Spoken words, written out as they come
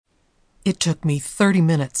It took me 30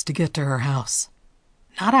 minutes to get to her house.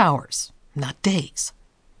 Not hours, not days.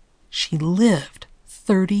 She lived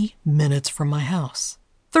 30 minutes from my house.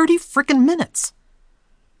 30 frickin' minutes!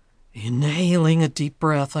 Inhaling a deep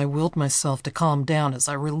breath, I willed myself to calm down as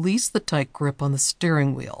I released the tight grip on the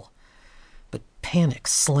steering wheel. But panic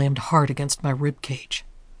slammed hard against my ribcage.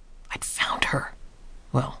 I'd found her.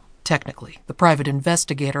 Well, technically, the private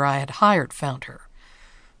investigator I had hired found her.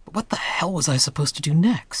 But what the hell was I supposed to do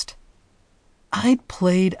next? I'd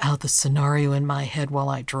played out the scenario in my head while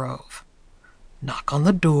I drove. Knock on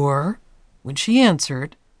the door. When she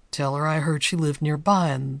answered, tell her I heard she lived nearby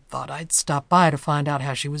and thought I'd stop by to find out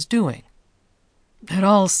how she was doing. It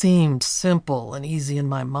all seemed simple and easy in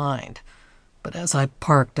my mind, but as I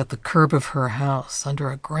parked at the curb of her house under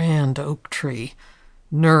a grand oak tree,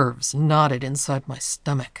 nerves knotted inside my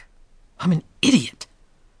stomach. I'm an idiot.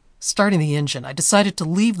 Starting the engine, I decided to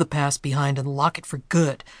leave the past behind and lock it for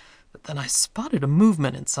good, but then I spotted a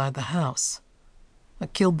movement inside the house. I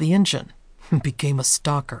killed the engine and became a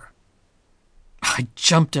stalker. I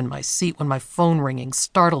jumped in my seat when my phone ringing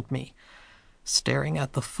startled me. Staring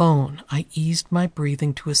at the phone, I eased my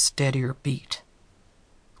breathing to a steadier beat.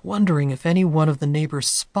 Wondering if any one of the neighbors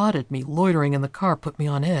spotted me loitering in the car put me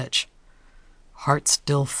on edge. Heart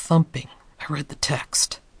still thumping, I read the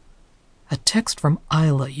text. A text from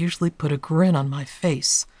Isla usually put a grin on my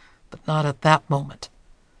face, but not at that moment.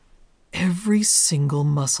 Every single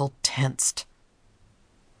muscle tensed.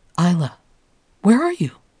 Isla, where are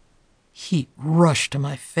you? Heat rushed to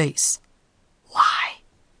my face. Lie.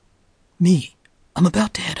 Me, I'm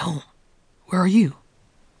about to head home. Where are you?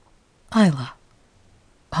 Isla.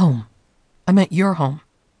 Home. I meant your home.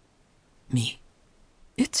 Me.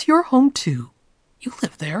 It's your home too. You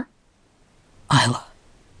live there. Isla.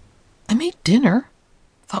 I made dinner.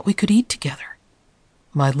 Thought we could eat together.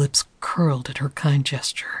 My lips curled at her kind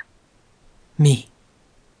gesture. Me.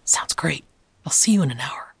 Sounds great. I'll see you in an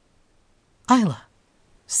hour. Isla.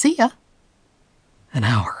 See ya. An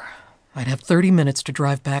hour. I'd have 30 minutes to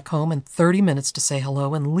drive back home and 30 minutes to say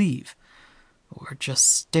hello and leave. Or just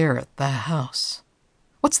stare at the house.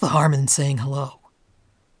 What's the harm in saying hello?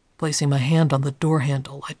 Placing my hand on the door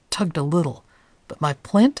handle, I tugged a little, but my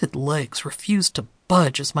planted legs refused to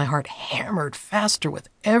budge as my heart hammered faster with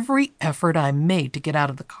every effort I made to get out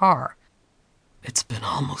of the car. It's been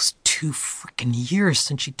almost 2 frickin' years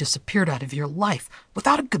since she disappeared out of your life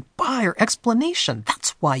without a goodbye or explanation.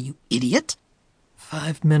 That's why, you idiot.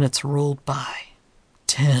 5 minutes rolled by.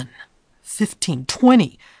 10, 15,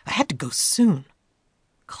 20. I had to go soon.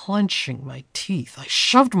 Clenching my teeth, I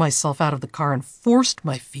shoved myself out of the car and forced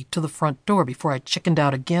my feet to the front door before I chickened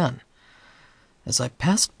out again. As I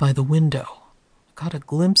passed by the window, I caught a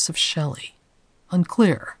glimpse of Shelley.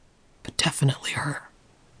 Unclear, but definitely her.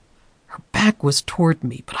 Her back was toward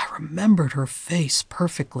me, but I remembered her face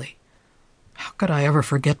perfectly. How could I ever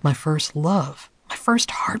forget my first love, my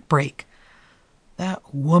first heartbreak?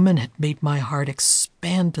 That woman had made my heart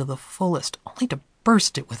expand to the fullest, only to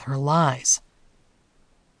burst it with her lies.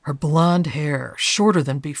 Her blonde hair, shorter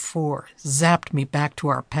than before, zapped me back to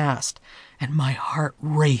our past, and my heart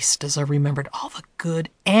raced as I remembered all the good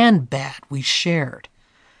and bad we shared.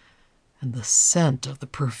 And the scent of the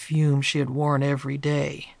perfume she had worn every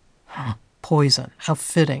day. Poison, how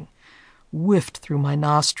fitting, whiffed through my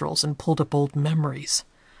nostrils and pulled up old memories.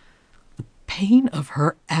 The pain of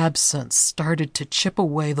her absence started to chip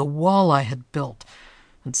away the wall I had built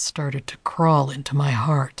and started to crawl into my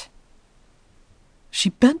heart. She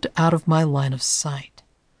bent out of my line of sight.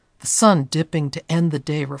 The sun dipping to end the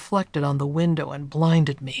day reflected on the window and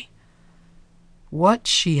blinded me. What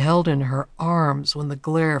she held in her arms when the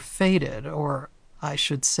glare faded, or I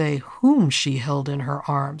should say whom she held in her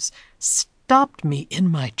arms, stopped me in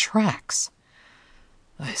my tracks.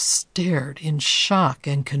 I stared in shock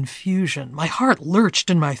and confusion. My heart lurched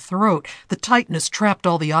in my throat. The tightness trapped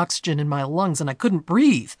all the oxygen in my lungs, and I couldn't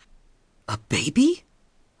breathe. A baby?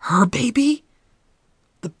 Her baby?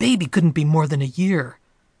 The baby couldn't be more than a year.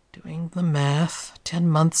 Doing the math, 10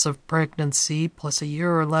 months of pregnancy plus a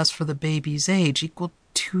year or less for the baby's age equaled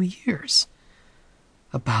 2 years.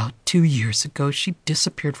 About 2 years ago, she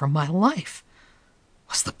disappeared from my life.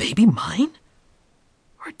 Was the baby mine?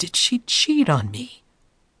 Or did she cheat on me?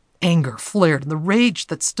 Anger flared, and the rage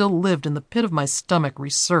that still lived in the pit of my stomach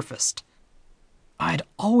resurfaced. I'd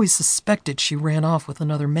always suspected she ran off with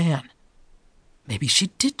another man. Maybe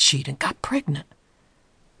she did cheat and got pregnant.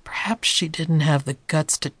 Perhaps she didn't have the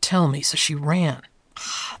guts to tell me, so she ran.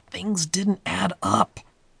 Things didn't add up.